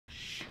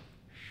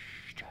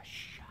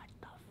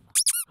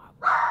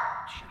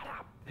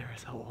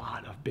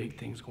big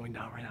things going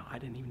down right now. I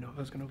didn't even know if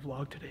I was gonna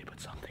vlog today, but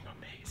something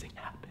amazing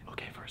happened.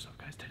 Okay, first off,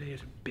 guys, today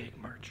is a big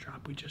merch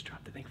drop. We just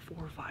dropped, I think, 4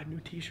 or 5 new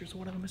t-shirts.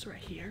 One of them is right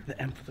here. The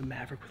M for the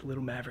Maverick with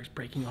little Mavericks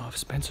breaking off.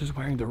 Spencer's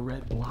wearing the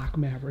red block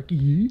Maverick.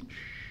 Okay,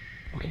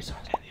 so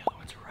and the other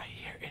one's right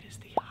here. It is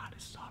the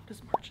hottest,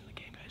 softest merch in the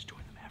game, guys.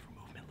 Join the Maverick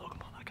movement,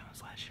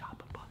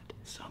 loganpaul.com/shop. But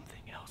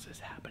something else is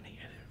happening,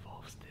 and it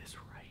involves this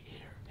right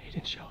here. He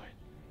didn't show it.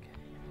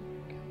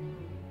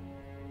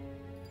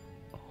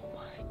 Oh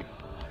my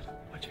God.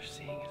 What you're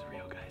seeing is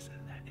real, guys.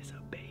 That is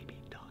a baby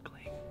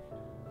duckling.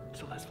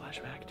 So let's flash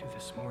back to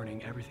this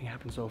morning. Everything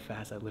happened so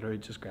fast. I literally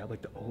just grabbed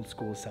like the old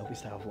school selfie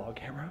style vlog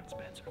camera.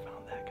 Spencer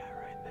found that guy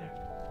right there.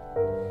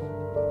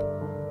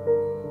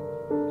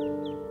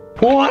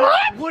 What?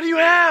 What do you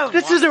have?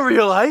 This isn't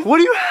real life. What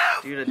do you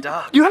have? Dude, a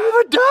duck. You have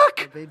a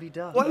duck? A baby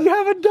duck. What? You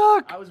have a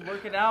duck? I was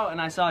working out and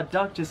I saw a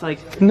duck just like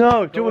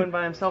going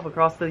by himself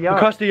across the yard.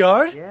 Across the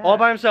yard? Yeah. All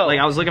by himself? Like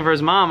I was looking for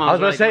his mom. I was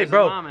about to say,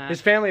 bro,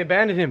 his family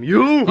abandoned him.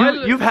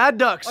 You've had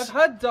ducks. I've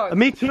had ducks.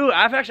 Me too.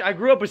 I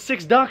grew up with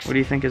 6 ducks. What do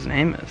you think his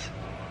name is?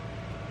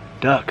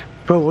 Duck.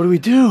 Bro, what do we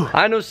do?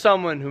 I know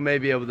someone who may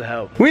be able to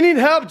help. We need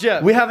help,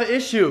 Jeff. We have an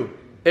issue.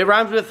 It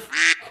rhymes with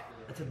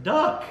It's a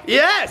duck.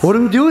 yes. What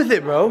do we do with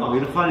it, bro? We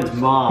gotta find his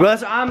mom. Well,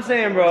 that's what I'm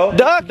saying, bro.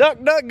 Duck,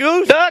 duck, duck,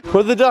 goose. Duck.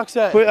 Where the ducks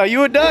at? Wait, are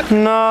you a duck?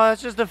 No,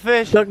 that's just a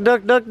fish. Duck,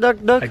 duck, duck, duck,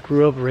 duck. I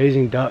grew up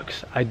raising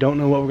ducks. I don't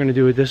know what we're gonna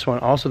do with this one.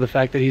 Also, the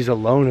fact that he's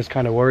alone is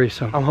kind of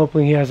worrisome. I'm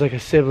hoping he has like a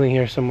sibling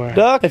here somewhere.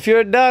 Duck, if you're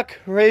a duck,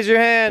 raise your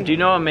hand. Do you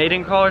know a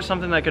mating call or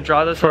something that could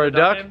draw this For a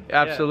duck? name?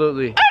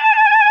 Absolutely. Yeah.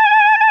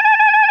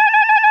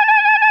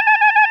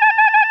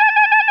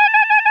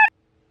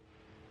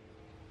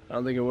 I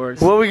don't think it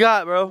works. What we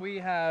got, bro? We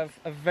have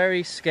a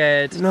very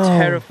scared,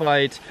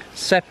 terrified,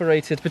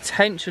 separated,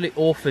 potentially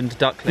orphaned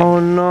duckling.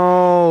 Oh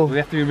no. We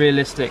have to be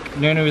realistic.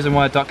 The only reason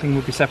why a duckling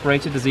would be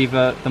separated is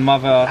either the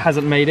mother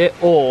hasn't made it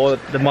or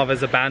the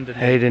mother's abandoned it.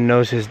 Hayden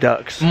knows his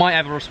ducks. Might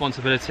have a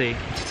responsibility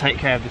to take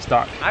care of this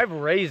duck. I've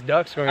raised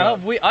ducks growing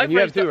up. I've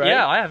raised too, right?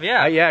 Yeah, I have,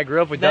 yeah. Yeah, I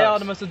grew up with ducks. They are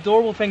the most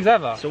adorable things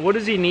ever. So what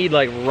does he need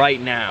like right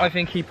now? I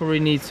think he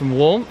probably needs some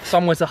warmth,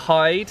 somewhere to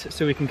hide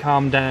so he can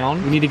calm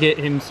down. We need to get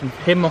him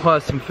or her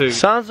some food.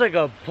 Sounds like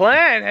a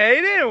plan,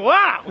 Hayden.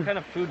 Wow. What kind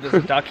of food does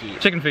a duck eat?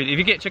 Chicken food. If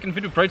you get chicken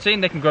food with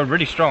protein, they can grow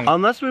really strong.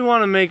 Unless we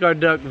want to make our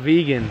duck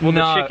vegan. Well,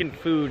 the chicken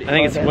food, I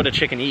think it's what a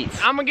chicken eats.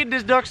 I'm gonna get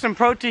this duck some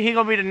protein. He's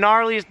gonna be the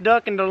gnarliest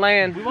duck in the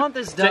land. We want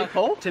this duck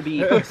to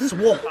be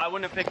swole. I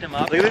wouldn't have picked him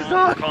up. Look at this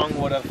dog. Kong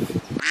would have.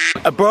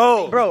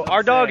 Bro,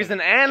 our dog is an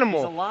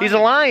animal. He's a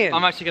lion.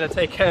 I'm actually gonna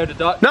take care of the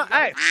duck. No,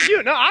 hey,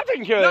 I'm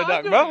taking care of the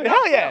duck, bro.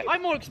 Hell yeah.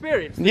 I'm more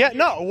experienced. Yeah,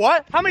 no,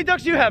 what? How many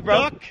ducks do you have,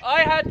 bro? Duck.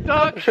 I had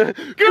duck.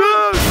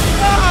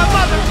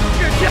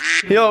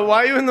 Yo,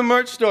 why are you in the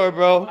merch store,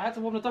 bro? I had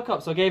to warm the duck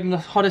up, so I gave him the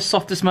hottest,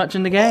 softest merch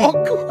in the game.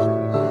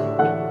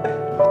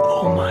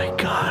 Oh my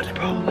God,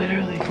 bro,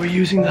 literally. We're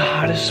using the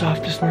hottest,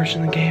 softest merch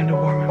in the game to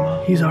warm him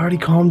up. He's already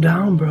calmed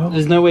down, bro.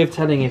 There's no way of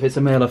telling if it's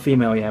a male or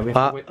female yet. We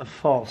have to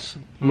false.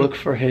 Look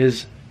for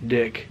his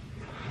dick.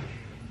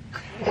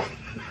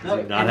 Does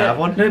he not have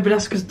one? No, but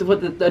that's because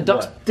the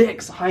duck's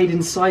dicks hide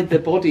inside their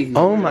body.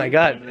 Oh my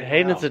God,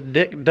 Hayden, it's a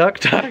duck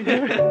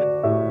tiger.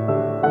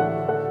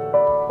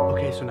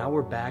 Okay, so now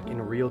we're back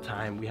in real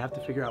time. We have to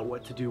figure out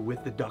what to do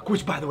with the duck.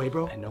 Which, by the way,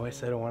 bro, I know I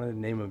said I wanted to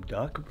name him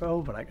Duck,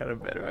 bro, but I got a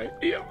better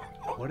idea.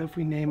 What if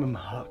we name him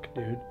Huck,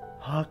 dude?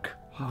 Huck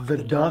the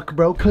duck,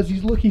 bro, because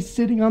he's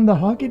sitting on the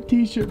Huck It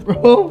t-shirt,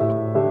 bro.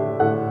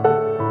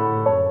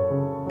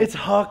 It's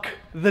Huck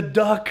the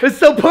duck. It's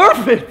so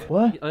perfect.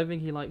 What? I don't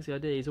think he likes the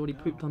idea. He's already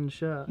pooped on the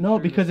shirt. No,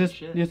 because it's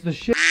the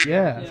shit.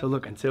 Yeah. So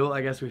look, until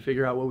I guess we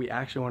figure out what we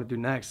actually want to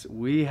do next,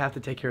 we have to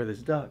take care of this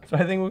duck. So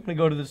I think we're gonna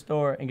go to the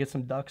store and get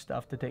some duck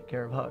stuff to take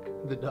care of Huck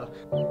the duck.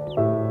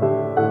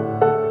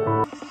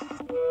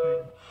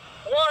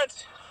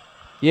 What?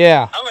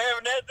 Yeah. I'm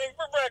having that thing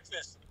for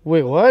breakfast.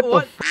 Wait, what?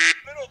 Little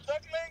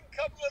duckling,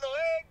 couple little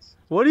eggs.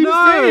 What are you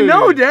saying?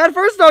 No, Dad.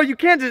 First of all, you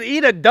can't just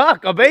eat a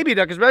duck, a baby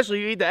duck,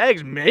 especially you eat the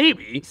eggs,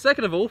 maybe.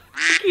 Second of all,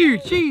 f you,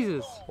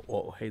 Jesus.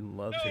 Whoa, Hayden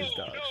loves his ducks.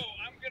 No,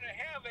 I'm gonna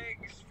have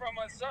eggs from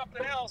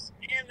something else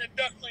and the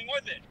duckling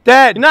with it.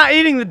 Dad, you're not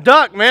eating the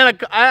duck, man.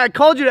 I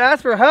called you to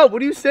ask for help.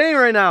 What are you saying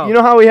right now? You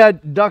know how we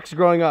had ducks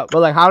growing up, but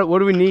like, what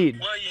do we need?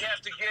 Well, you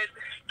have to get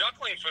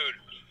duckling food.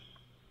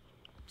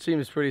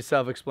 Seems pretty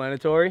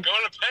self-explanatory. Go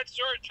to the pet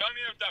store and tell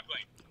me you have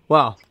duckling.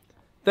 Wow.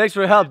 Thanks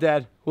for the help,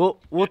 Dad.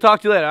 We'll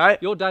talk to you later, all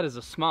right? Your dad is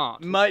a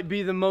smart. Might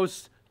be the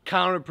most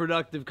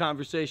counterproductive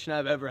conversation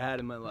I've ever had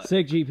in my life.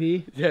 Sick,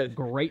 GP. Yeah.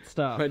 Great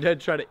stuff. My dad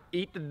tried to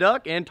eat the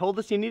duck and told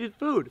us he needed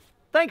food.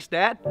 Thanks,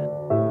 Dad.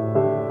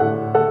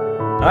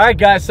 All right,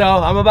 guys, so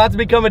I'm about to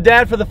become a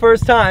dad for the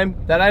first time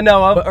that I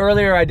know of. But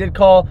earlier, I did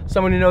call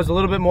someone who knows a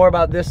little bit more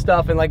about this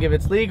stuff and like if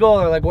it's legal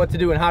or like what to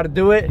do and how to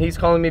do it. He's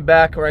calling me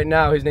back right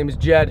now. His name is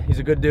Jed. He's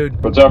a good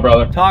dude. What's up,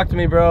 brother? Talk to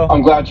me, bro.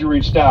 I'm glad you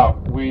reached out.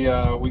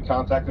 we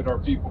contacted our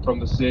people from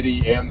the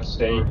city and the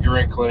state. Your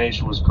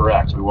inclination was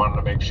correct. We wanted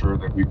to make sure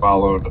that we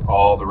followed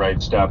all the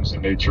right steps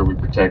and made sure we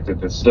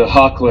protected the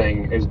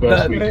Huckling as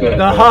best we could.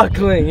 The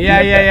Huckling,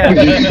 yeah.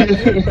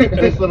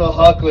 This little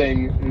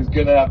Huckling is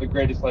gonna have the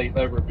greatest life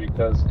ever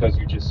because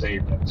you just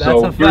saved it.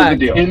 So here's the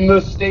deal. In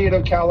the state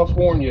of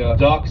California,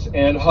 ducks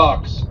and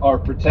hucks are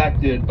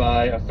protected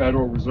by a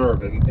federal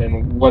reserve,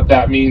 and what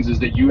that means is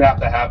that you have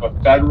to have a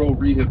federal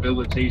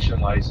rehabilitation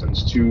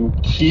license to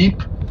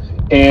keep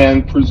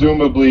and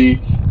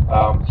presumably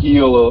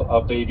heal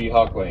a baby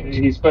Huckling.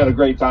 He spent a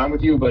great time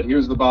with you, but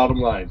here's the bottom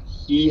line.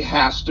 He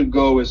has to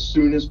go as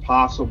soon as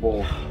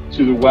possible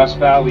to the West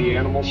Valley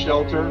Animal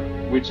Shelter,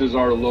 which is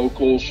our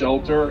local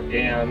shelter.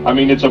 And I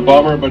mean, it's a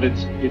bummer, but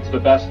it's the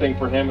best thing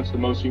for him. It's the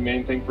most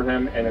humane thing for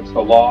him, and it's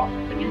the law.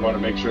 And you want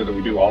to make sure that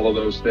we do all of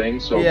those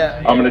things. So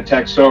I'm gonna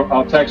text.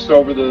 I'll text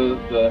over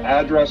the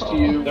address to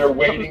you. They're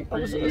waiting for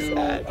you.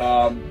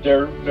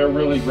 They're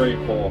really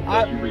grateful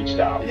that you reached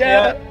out.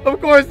 Yeah,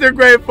 of course they're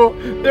grateful.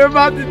 They're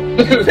about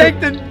to take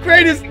the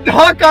greatest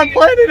Huck on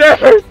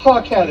planet Earth.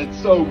 Huck had it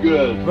so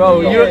good.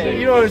 Bro,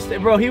 you don't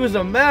understand. Bro, he was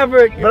a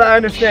Maverick. But I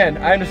understand.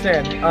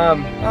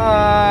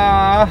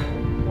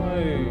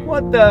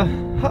 What the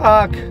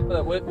Huck?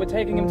 We're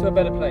taking him to a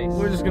better place.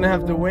 We're just gonna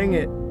have to wing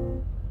it.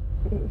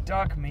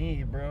 Duck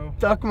me, bro.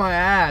 Duck my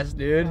ass,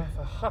 dude. Oh,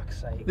 for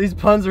Huck's sake. These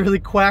puns are really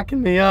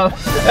quacking me up.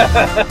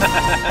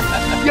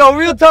 Yo,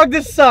 real talk,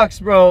 this sucks,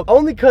 bro.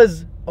 Only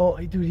cause, oh,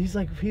 dude, he's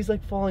like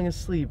falling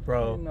asleep,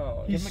 bro.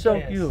 No, he's so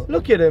cute.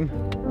 Look at him.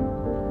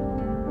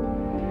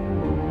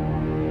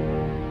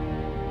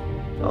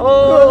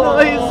 Oh,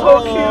 he's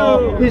so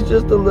cute. He's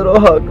just a little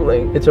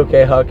Huckling. It's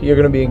okay, Huck. You're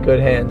gonna be in good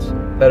hands.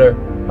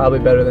 Probably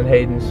better than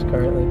Hayden's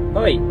currently.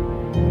 Oi.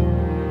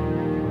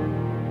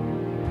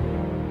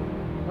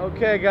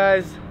 Okay,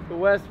 guys. The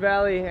West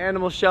Valley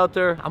Animal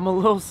Shelter. I'm a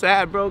little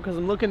sad, bro, because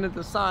I'm looking at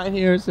the sign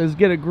here. It says,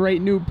 get a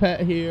great new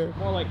pet here.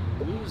 More like,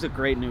 who's a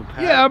great new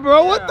pet? Yeah,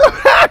 bro. What the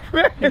heck,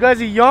 man? You guys,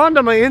 he yawned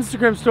on my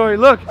Instagram story.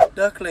 Look.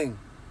 Duckling.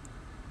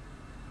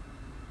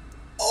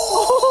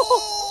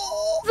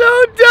 Oh,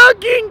 so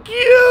ducking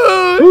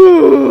cute.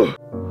 Ooh.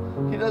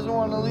 He doesn't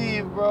want to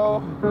leave,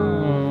 bro.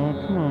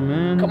 Oh, come on,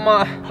 man. Come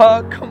on,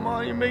 Huck. Come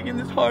on. You're making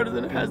this harder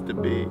than it has to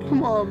be.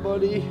 Come on,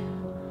 buddy.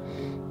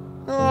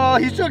 Oh,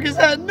 he shook his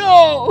head.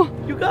 No!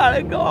 You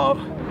gotta go.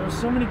 There's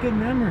so many good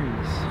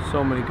memories.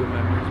 So many good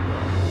memories,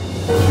 bro.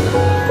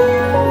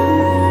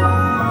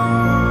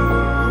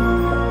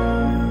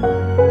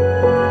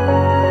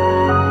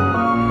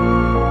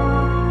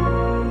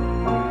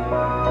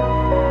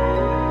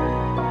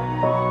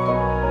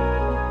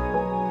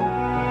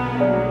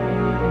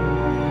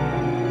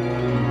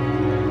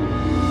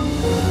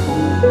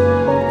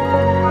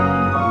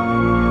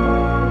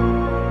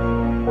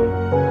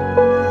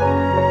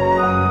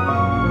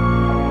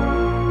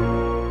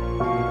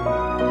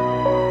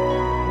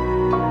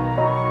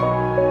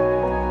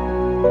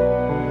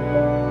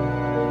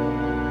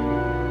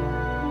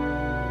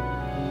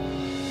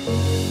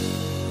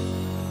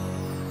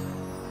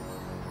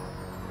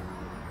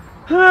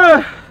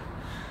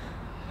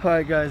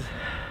 Alright, guys.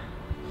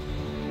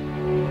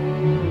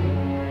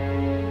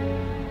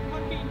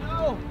 Hucky,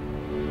 no!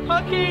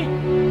 Hucky!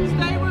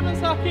 Stay with us,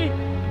 Hucky!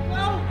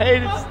 No!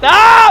 Hayden,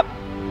 stop!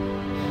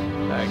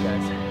 Alright,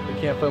 guys. We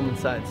can't film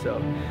inside,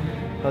 so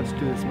I'll just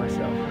do this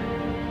myself.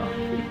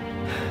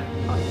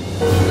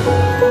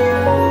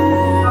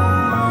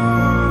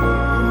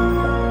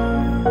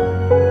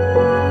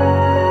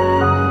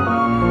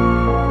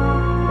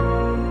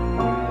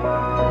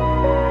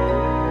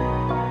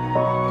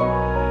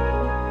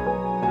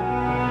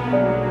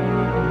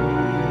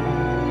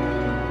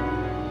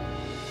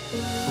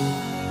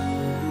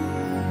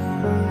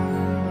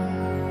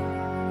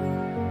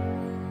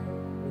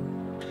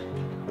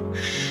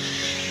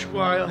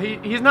 Well,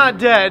 he's not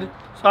dead,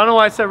 so I don't know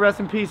why I said rest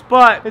in peace,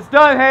 but it's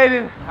done,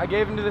 Hayden. I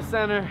gave him to the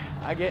center.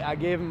 I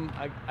gave him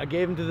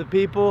to the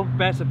people.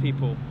 Better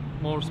people,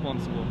 more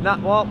responsible.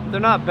 Well, they're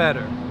not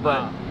better,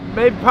 but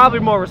maybe probably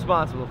more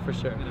responsible for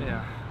sure.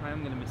 Yeah, I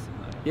am gonna miss him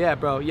though. Yeah,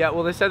 bro. Yeah,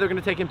 well, they said they're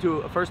gonna take him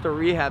to first a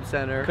rehab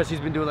center because he's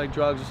been doing like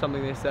drugs or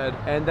something. They said,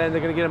 and then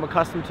they're gonna get him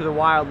accustomed to the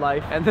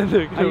wildlife, and then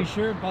they're gonna. Are you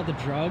sure about the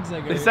drugs?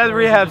 Like, they said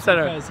rehab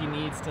center because he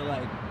needs to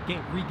like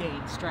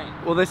regain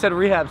strength. Well, they said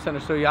rehab center,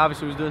 so he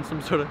obviously was doing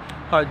some sort of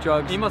hard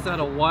drugs. He must have had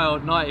a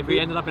wild night if he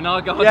ended up in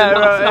our garden. Yeah,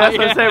 bro, that's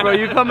what I'm saying, bro.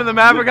 You come in the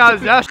Maverick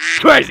garden, that's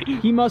crazy.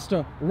 He must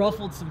have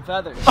ruffled some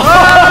feathers.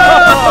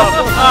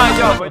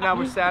 Oh! But now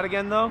we're sad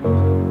again, though.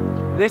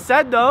 They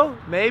said, though,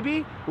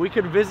 maybe we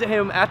could visit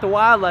him at the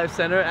wildlife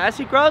center as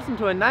he grows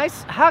into a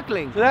nice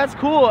Huckling. So that's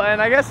cool.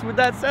 And I guess with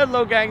that said,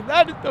 Logan,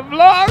 that is the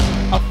vlog.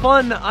 A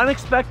fun,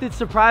 unexpected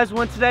surprise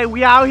one today.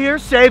 We out here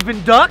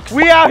saving ducks.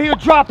 We out here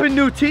dropping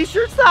new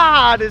t-shirts.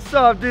 This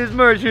soft is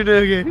merch,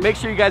 nigga. Make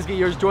sure you guys get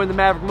yours. Join the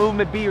Maverick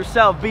movement. Be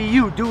yourself. Be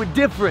you. Do it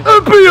different.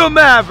 And be a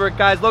Maverick,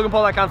 guys.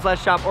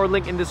 LoganPaul.com/shop or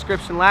link in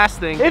description. Last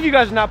thing, if you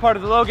guys are not part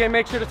of the Logan,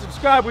 make sure to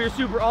subscribe. We are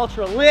super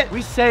ultra lit.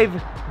 We save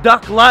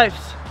duck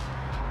lives.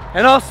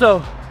 And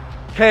also,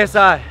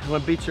 KSI, I'm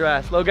gonna beat your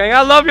ass. Logan,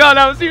 I love y'all and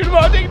I will see you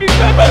tomorrow. Take it easy,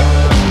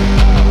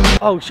 man.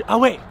 Oh, oh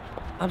wait.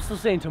 I'm still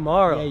saying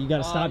tomorrow. Yeah, you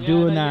gotta stop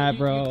doing that,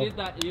 bro. You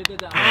did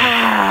that.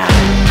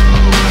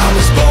 I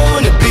was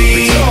born to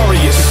be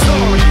victorious.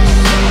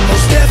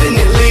 Most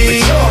definitely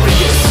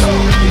victorious.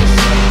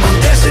 I'm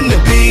destined to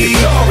be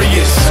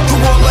victorious. Through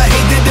all the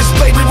hate that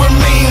displayed, we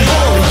remain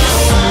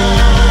warriors.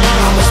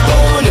 I was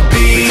born to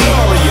be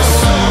victorious.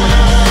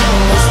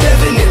 Most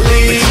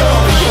definitely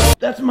victorious.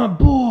 That's my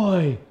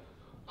boy,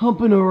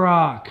 humping a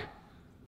rock.